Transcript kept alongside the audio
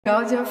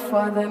Áudio é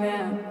foda,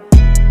 né?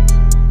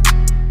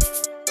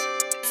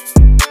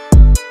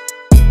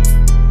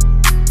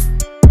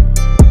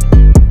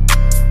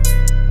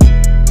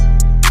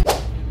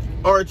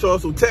 All right, y'all,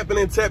 so tapping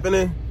in.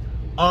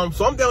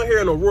 So I'm down here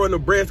in Aurora,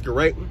 Nebraska,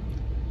 right?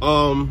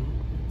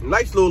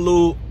 Nice little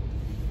load.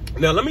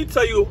 Now, let me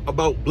tell you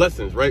about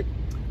blessings, right?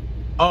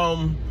 So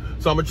I'm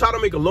gonna try to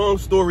make a long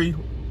story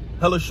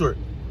hella short.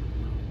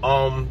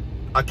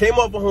 I came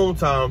off of home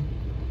time,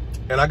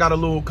 and I got a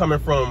load coming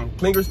from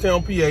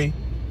Klingerstown, PA,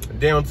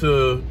 down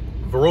to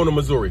Verona,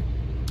 Missouri.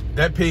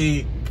 That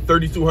paid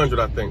 $3,200,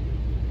 I think.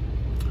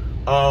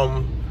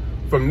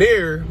 From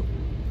there,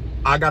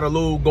 I got a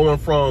load going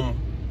from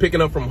picking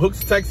up from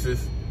Hooks,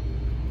 Texas,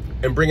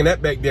 and bringing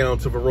that back down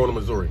to Verona,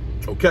 Missouri.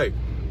 Okay,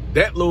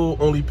 that load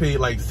only paid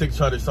like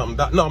 $600 something.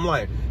 No, I'm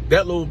lying.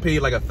 That load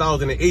paid like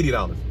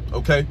 $1,080.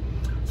 Okay,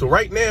 so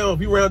right now,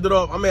 if you round it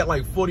off, I'm at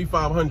like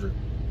 $4,500,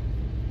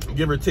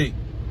 give or take.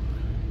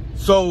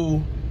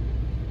 So,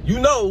 you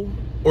know,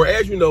 or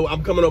as you know,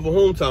 I'm coming over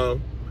home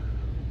time.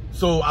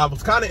 So I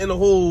was kind of in the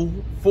hole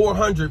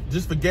 $400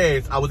 just for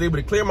gas. I was able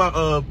to clear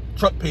my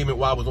truck payment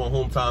while I was on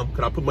home time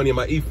because I put money in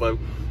my e-fund.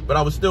 But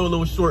I was still a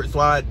little short, so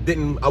I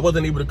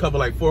wasn't able to cover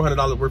like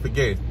 $400 worth of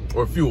gas,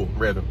 or fuel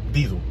rather,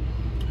 diesel.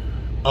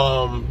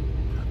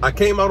 I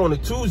came out on a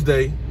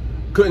Tuesday,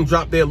 couldn't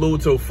drop that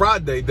load till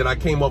Friday that I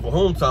came off of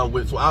home time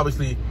with. So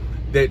obviously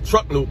that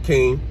truck note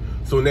came.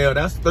 So now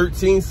that's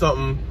 13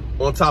 something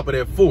on top of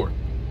that 4,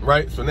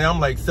 right? So now I'm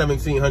like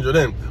 1,700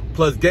 in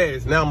plus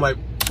gas. Now I'm like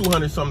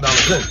 $200 something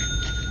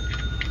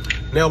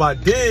in. Now I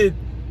did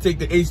take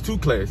the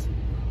H2 class.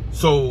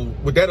 So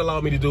what that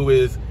allowed me to do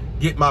is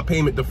get my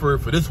payment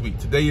deferred for this week.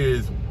 Today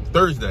is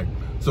Thursday.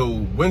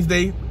 So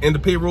Wednesday in the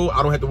payroll,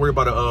 I don't have to worry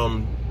about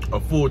a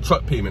full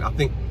truck payment. I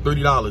think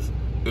 $30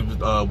 is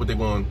what they're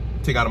going to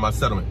take out of my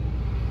settlement.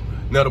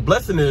 Now the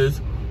blessing is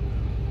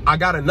I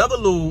got another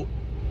load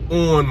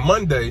on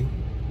Monday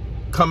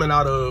coming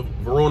out of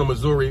Verona,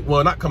 Missouri.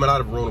 Well, not coming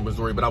out of Verona,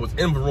 Missouri, but I was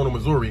in Verona,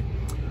 Missouri.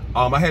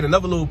 I had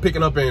another load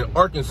picking up in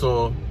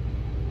Arkansas,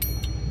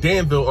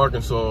 Danville,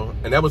 Arkansas,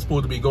 and that was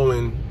supposed to be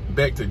going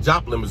back to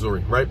Joplin,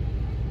 Missouri, right?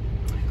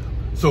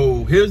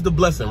 So here's the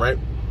blessing, right?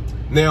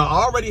 Now,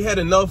 I already had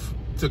enough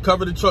to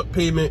cover the truck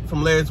payment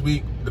from last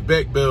week, the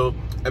back bill,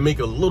 and make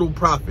a little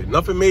profit.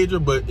 Nothing major,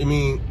 but I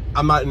mean,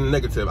 I'm not in the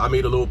negative. I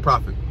made a little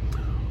profit.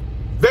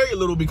 Very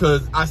little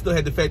because I still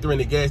had to factor in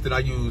the gas that I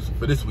used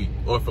for this week,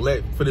 or for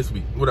this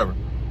week, whatever.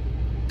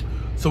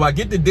 So I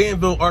get to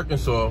Danville,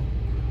 Arkansas,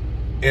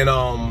 and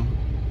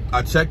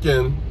I check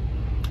in,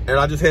 and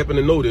I just happen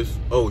to notice,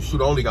 oh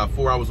shoot, I only got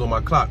 4 hours on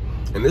my clock.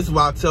 And this is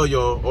why I tell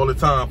y'all all the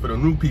time, for the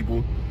new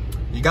people,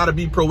 you gotta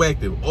be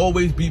proactive.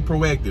 Always be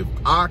proactive.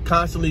 I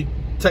constantly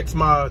text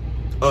my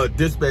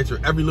dispatcher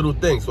every little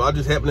thing. So I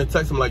just happen to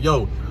text him like,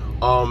 yo,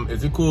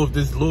 is it cool if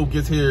this load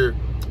gets here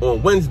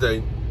on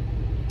Wednesday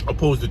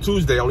opposed to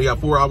Tuesday? I only have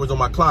 4 hours on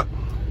my clock.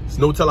 There's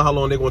no telling how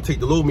long they're gonna take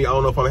to load me. I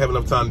don't know if I'm having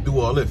enough time to do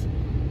all this,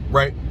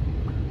 right?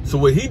 So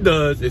what he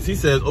does is he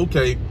says,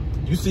 okay,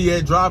 you see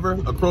that driver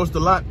across the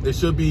lot? It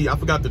should be, I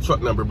forgot the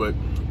truck number, but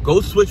go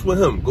switch with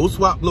him. Go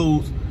swap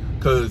loads,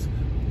 because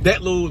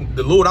that load,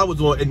 the load I was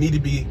on, it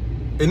needed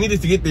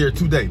to get there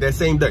today, that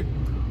same day.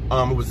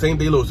 It was same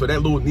day load, so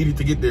that load needed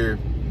to get there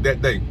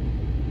that day.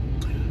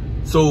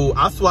 So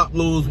I swapped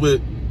loads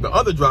with the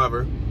other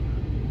driver.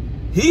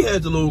 He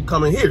has a load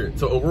coming here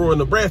to Aurora,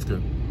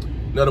 Nebraska.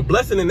 Now the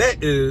blessing in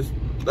that is,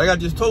 like I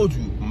just told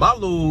you, my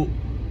load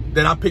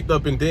that I picked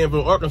up in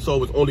Danville, Arkansas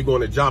was only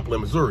going to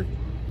Joplin, Missouri.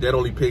 That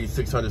only paid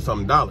 $600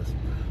 something.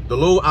 The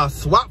load I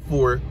swapped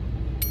for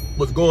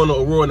was going to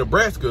Aurora,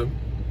 Nebraska,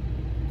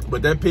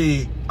 but that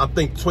paid, I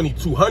think,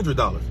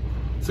 $2,200.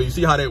 So you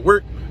see how that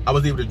worked? I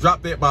was able to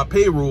drop that by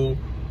payroll,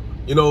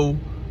 you know,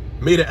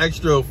 made an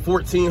extra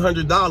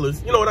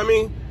 $1,400, you know what I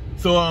mean?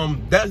 So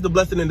that's the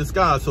blessing in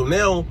disguise. So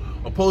now,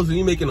 opposed to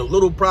me making a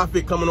little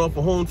profit coming off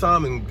of home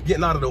time and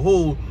getting out of the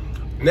hole,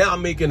 now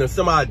I'm making a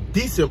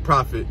semi-decent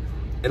profit,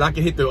 and I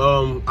can hit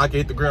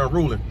the ground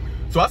rolling.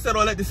 So I said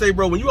all that to say,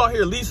 bro, when you out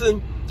here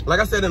leasing, like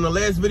I said in the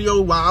last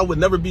video, why I would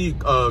never be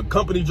a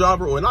company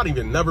driver, or not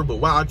even never, but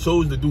why I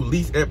chose to do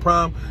lease at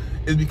Prime,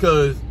 is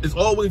because it's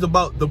always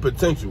about the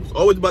potential. It's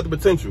always about the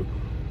potential.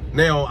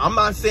 Now, I'm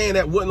not saying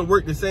that wouldn't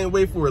work the same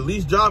way for a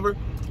lease driver,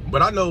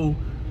 but I know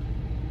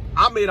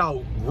I made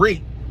out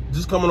great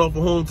just coming off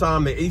of home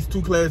time. The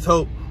H2 class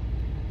helped.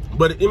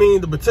 But I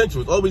mean, the potential,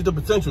 it's always the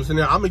potential. So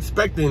now I'm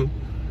expecting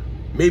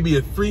maybe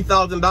a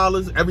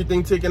 $3,000,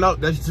 everything taken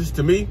out. That's just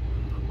to me.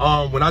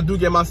 When I do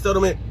get my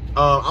settlement,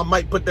 I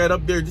might put that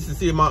up there just to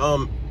see if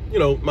my, you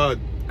know, my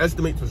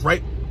estimates was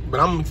right.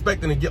 But I'm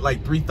expecting to get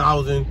like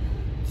 3,000,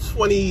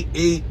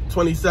 28,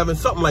 27,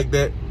 something like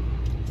that,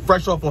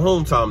 fresh off of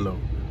home time though.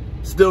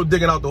 Still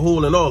digging out the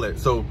hole and all that.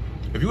 So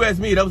if you ask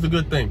me, that was a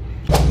good thing.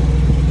 All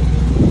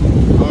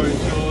right,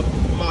 y'all,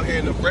 I'm out here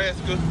in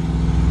Nebraska.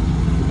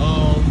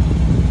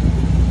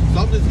 So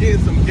I'm just getting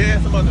some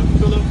gas. I'm about to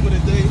fill up for the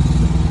day.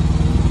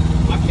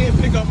 I can't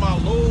pick up my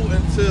load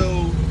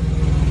until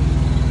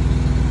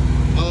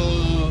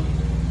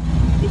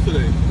what's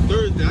today?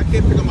 Thursday. I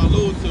can't pick up my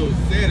load till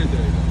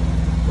Saturday,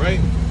 right?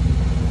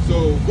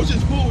 So, which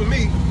is cool with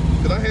me,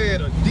 because I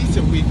had a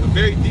decent week, a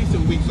very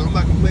decent week, so I'm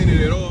not complaining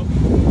at all.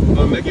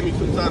 That gave me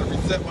some time to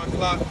reset my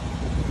clock,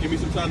 give me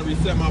some time to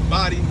reset my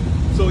body.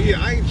 So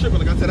yeah, I ain't tripping.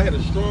 Like I said, I had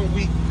a strong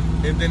week,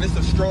 and then it's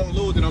a strong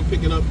load that I'm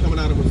picking up coming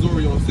out of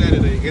Missouri on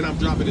Saturday, and I'm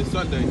dropping it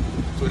Sunday.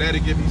 So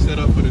that'll get me set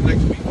up for the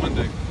next week,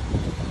 Monday.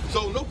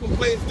 So no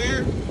complaints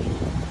there.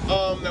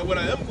 Now what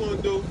I am going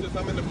to do, since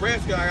I'm in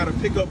Nebraska, I got to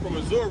pick up from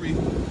Missouri. You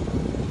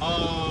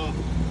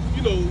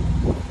know,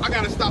 I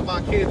got to stop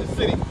by Kansas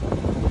City.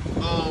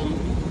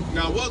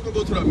 Now I was going to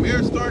go to the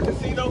Ameristar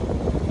Casino,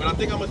 but I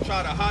think I'm going to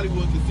try the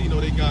Hollywood Casino.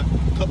 They got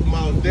a couple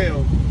miles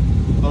down.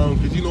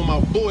 Cause you know my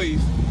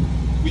boys,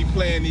 we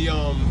playing the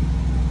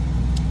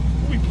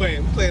we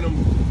playing them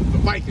the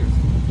Vikings.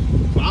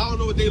 But I don't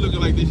know what they looking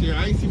like this year.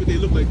 I ain't see what they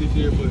look like this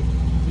year, but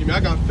I mean I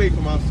got faith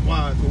in my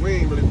squad, so we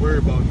ain't really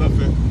worried about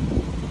nothing.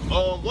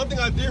 One thing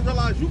I did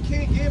realize, you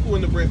can't gamble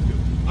in Nebraska.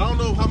 I don't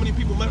know how many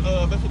people mess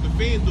with the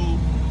FanDuel,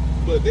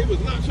 but they was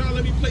not trying to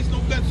let me place no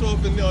bets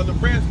off in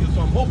Nebraska,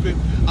 so I'm hoping.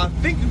 I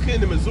think you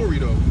can in Missouri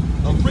though.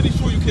 I'm pretty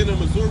sure you can in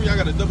Missouri. I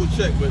gotta double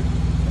check, but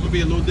I'm gonna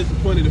be a little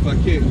disappointed if I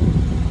can't.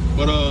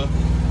 But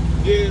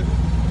yeah,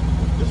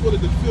 just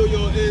wanted to fill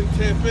y'all in,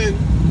 tap in.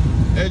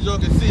 As y'all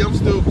can see, I'm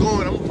still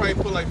going. I'm gonna probably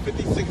put like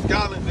 56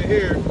 gallons in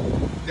here.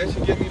 That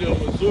should get me to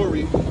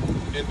Missouri,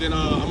 and then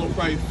I'm gonna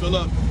probably fill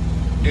up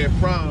at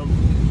Prime.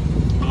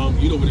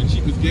 You know where the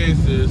cheapest gas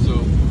is, so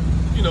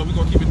you know we're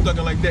gonna keep it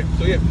thugging like that.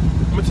 So yeah,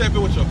 I'm gonna tap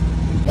in with y'all.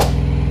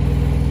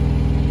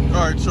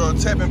 All right, y'all,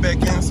 tapping back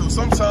in. So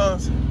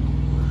sometimes,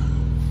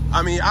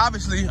 I mean,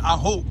 obviously, I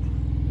hope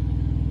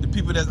the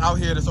people that's out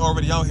here, that's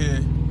already out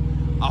here,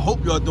 I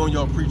hope y'all doing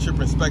your pre-trip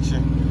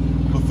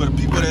inspection. But for the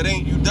people that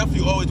ain't, you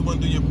definitely always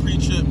want to do your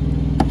pre-trip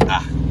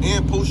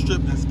and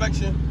post-trip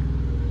inspection.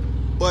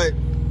 But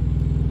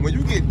when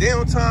you get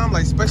downtime,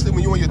 like especially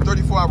when you're on your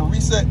 34-hour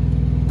reset,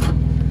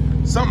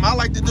 something I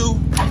like to do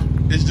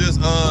is just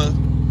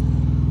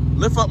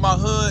lift up my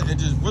hood and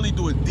just really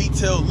do a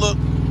detailed look.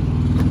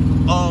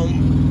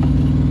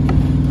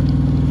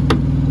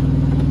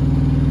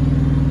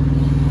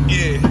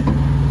 Yeah,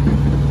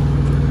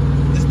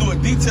 just do a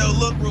detailed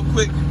look real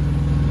quick.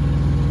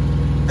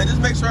 And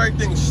just make sure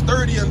everything's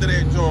sturdy under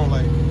that joint,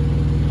 like.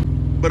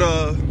 But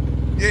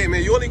yeah,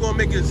 man, you only gonna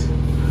make it.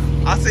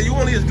 I say you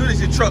only as good as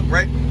your truck,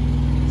 right?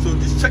 So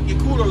just check your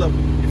coolant level,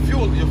 your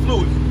fuel, your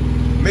fluids.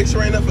 Make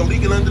sure ain't nothing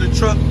leaking under the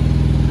truck.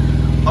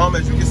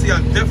 As you can see,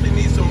 I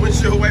definitely need some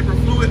windshield wiper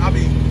fluid. I'll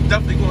be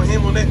definitely going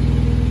ham on that.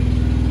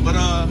 But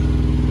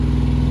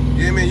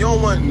yeah, man, you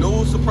don't want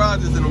no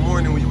surprises in the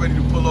morning when you're ready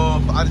to pull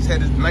off. I just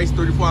had this nice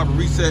 34-hour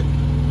reset.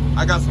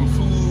 I got some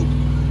food.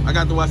 I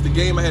got to watch the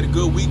game. I had a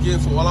good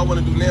weekend, so all I want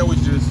to do now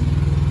is just,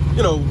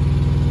 you know,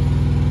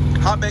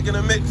 hop back in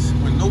the mix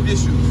with no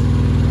issues.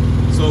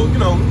 So, you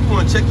know, you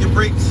want to check your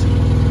brakes.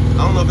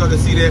 I don't know if y'all can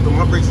see that, but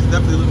my brakes is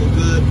definitely looking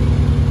good.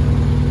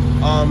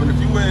 And if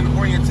you in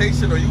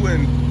orientation or you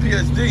in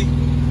PSD,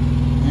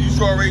 you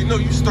should already know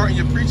you starting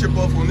your pre-trip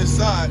off on this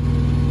side.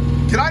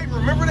 Can I even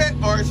remember that?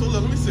 All right, so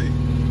look, let me see.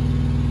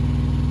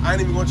 I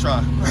ain't even gonna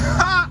try.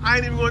 I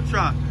ain't even gonna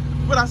try.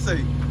 What'd I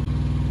say?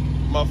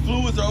 My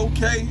fluids are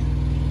okay.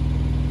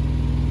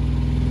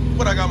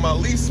 But I got my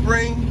leaf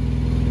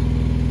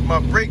spring, my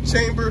brake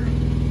chamber,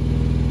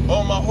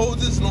 all my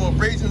hoses, no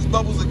abrasions,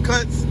 bubbles, and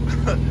cuts.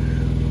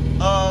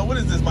 What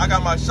is this? I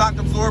got my shock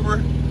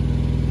absorber,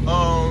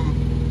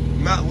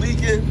 not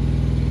leaking.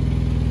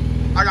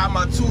 I got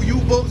my 2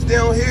 U-bolts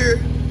down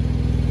here.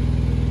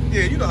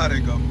 Yeah, you know how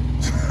that go.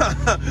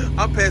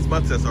 I passed my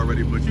test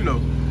already, but you know.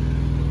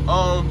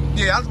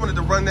 Yeah, I just wanted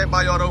to run that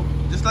by y'all though.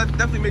 Just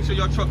definitely make sure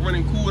y'all truck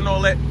running cool and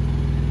all that.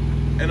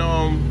 And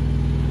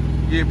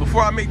yeah,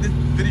 before I make this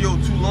video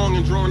too long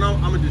and drawn out,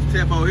 I'm gonna just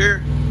tap out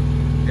here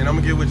and I'm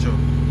gonna get with y'all.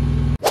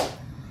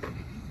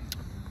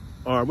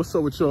 All right, what's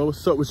up with y'all?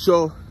 What's up with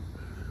y'all?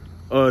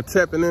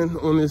 Tapping in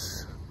on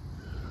this,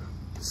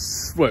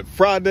 what,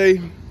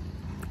 Friday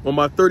on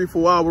my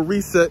 34-hour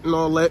reset and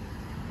all that.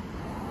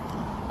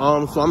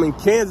 So I'm in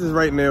Kansas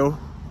right now.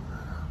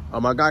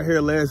 I got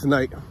here last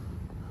night.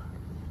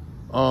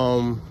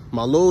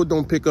 My load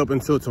don't pick up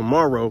until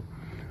tomorrow.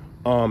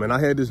 And I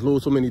had this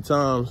load so many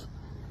times,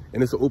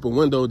 and it's an open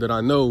window that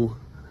I know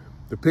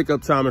the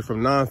pickup time is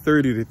from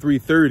 9:30 to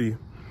 3:30.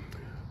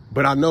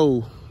 But I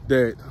know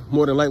that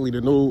more than likely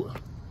the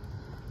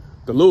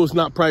load's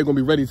not probably gonna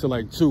be ready till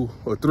like 2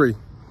 or 3.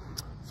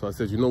 So I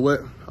said, you know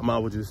what? I might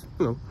as well just,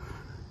 you know,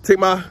 take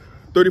my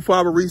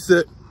 34-hour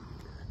reset.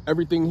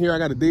 Everything here, I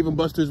got a Dave &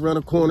 Buster's around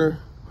the corner,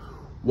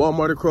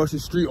 Walmart across the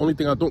street. Only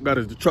thing I don't got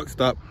is the truck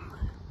stop.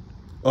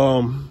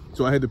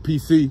 So I had the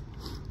PC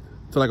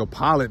to like a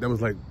pilot that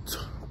was like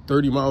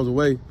 30 miles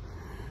away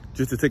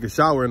just to take a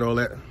shower and all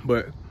that.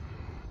 But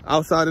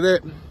outside of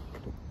that,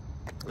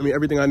 I mean,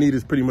 everything I need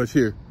is pretty much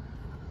here.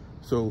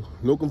 So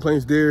no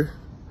complaints there.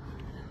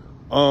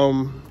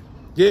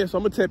 Yeah, so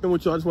I'm gonna tap in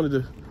with y'all. I just wanted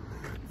to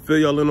fill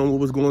y'all in on what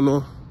was going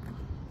on.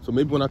 So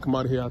maybe when I come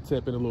out of here, I'll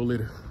tap in a little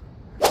later.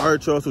 All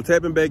right, y'all, so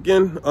tapping back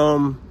in.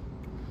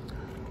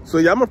 So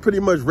yeah, I'm gonna pretty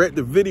much wrap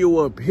the video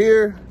up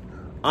here.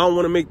 I don't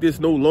want to make this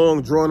no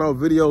long drawn out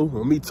video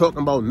or me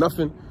talking about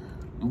nothing,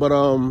 but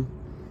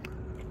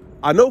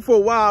I know for a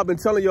while I've been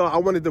telling y'all I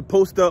wanted to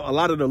post up a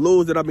lot of the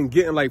loads that I've been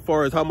getting, like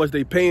far as how much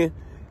they paying.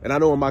 And I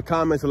know in my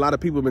comments a lot of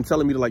people have been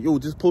telling me to, like, yo,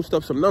 just post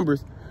up some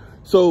numbers.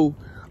 So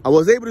I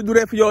was able to do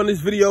that for y'all in this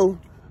video,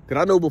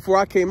 because I know before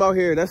I came out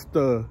here, that's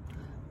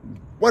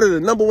one of the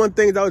 #1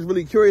 things I was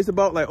really curious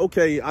about. Like,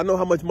 okay, I know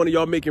how much money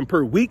y'all making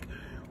per week,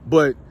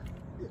 but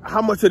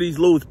how much are these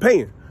loads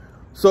paying?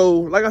 So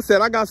like I said,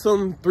 I got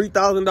some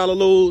 $3,000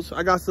 loads,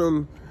 I got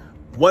some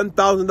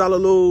 $1,000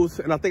 loads,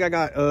 and I think I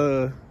got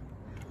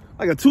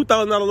like a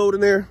 $2,000 load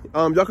in there.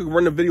 Y'all can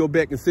run the video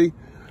back and see,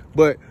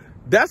 but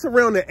that's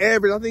around the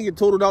average. I think it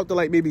totaled out to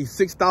like maybe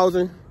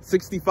 6,000,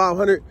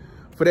 6,500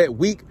 for that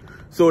week.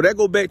 So that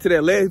go back to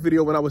that last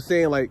video when I was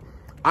saying, like,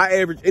 I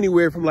average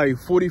anywhere from like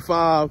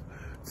 45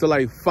 to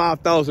like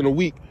 5,000 a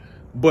week.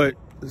 But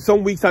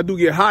some weeks I do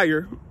get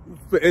higher,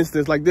 for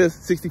instance, like this,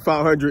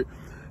 6,500.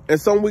 And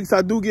some weeks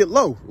I do get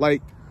low.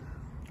 Like,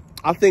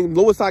 I think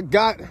lowest I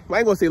got, I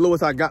ain't gonna say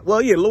lowest I got.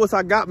 Well, yeah, lowest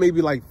I got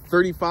maybe like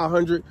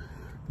 3,500,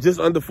 just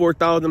under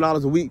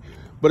 $4,000 a week.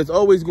 But it's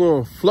always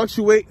going to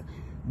fluctuate.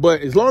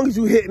 But as long as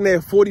you hitting that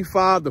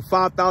 $45,000 to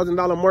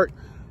 $5,000 mark,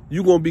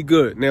 you're going to be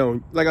good.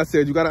 Now, like I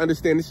said, you got to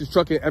understand this is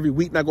trucking every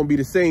week, not going to be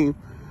the same.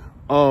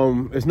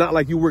 It's not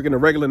like you working a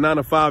regular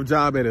 9-to-5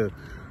 job at a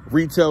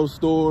retail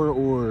store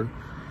or,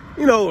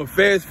 you know, a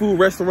fast food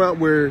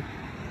restaurant or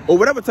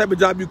whatever type of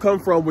job you come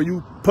from, where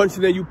you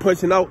punching in, you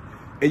punching out,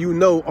 and you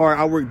know, all right,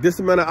 I work this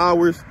amount of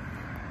hours,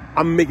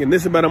 I'm making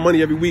this amount of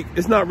money every week.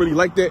 It's not really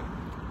like that.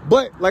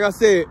 But like I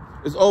said,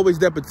 it's always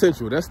that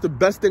potential. That's the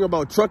best thing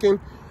about trucking.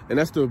 And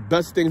that's the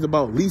best things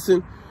about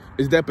leasing,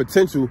 is that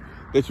potential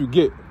that you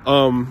get.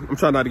 I'm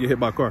trying not to get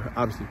hit by a car,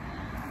 obviously.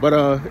 But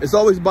it's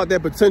always about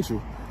that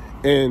potential.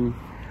 And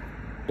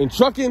in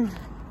trucking,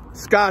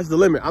 sky's the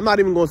limit. I'm not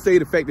even going to say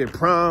the fact that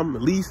prime,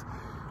 lease,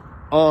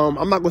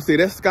 I'm not going to say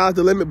that sky's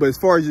the limit. But as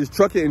far as just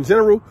trucking in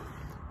general,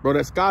 bro,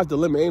 that sky's the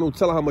limit. Ain't no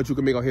telling how much you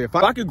can make out here. If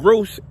I could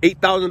gross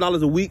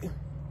 $8,000 a week,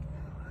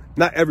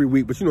 not every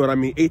week, but you know what I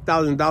mean,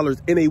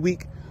 $8,000 in a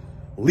week,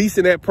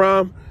 leasing at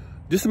prime,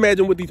 just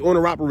imagine what these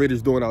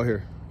owner-operators doing out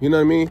here. You know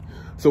what I mean?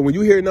 So when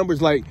you hear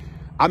numbers like,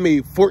 I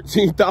made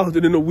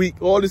 $14,000 in a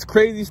week, all this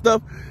crazy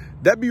stuff,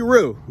 that'd be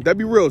real. That'd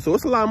be real. So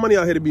it's a lot of money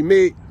out here to be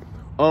made.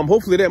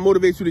 Hopefully that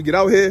motivates you to get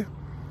out here.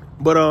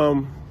 But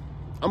I'm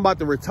about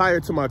to retire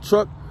to my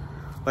truck.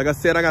 Like I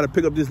said, I got to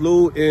pick up this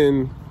load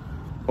in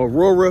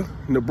Aurora,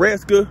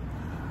 Nebraska.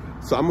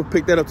 So I'm going to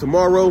pick that up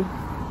tomorrow,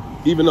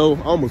 even though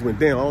I almost went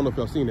down. I don't know if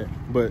y'all seen that.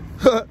 But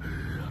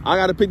I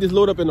got to pick this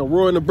load up in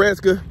Aurora,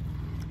 Nebraska.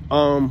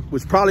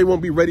 Which probably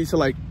won't be ready till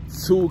like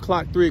 2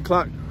 o'clock, 3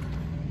 o'clock,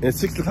 and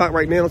 6 o'clock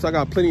right now. So I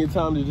got plenty of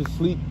time to just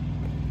sleep,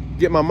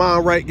 get my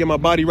mind right, get my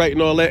body right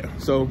and all that.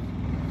 So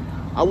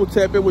I will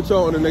tap in with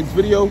y'all in the next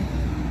video,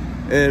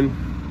 and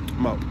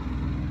I'm out.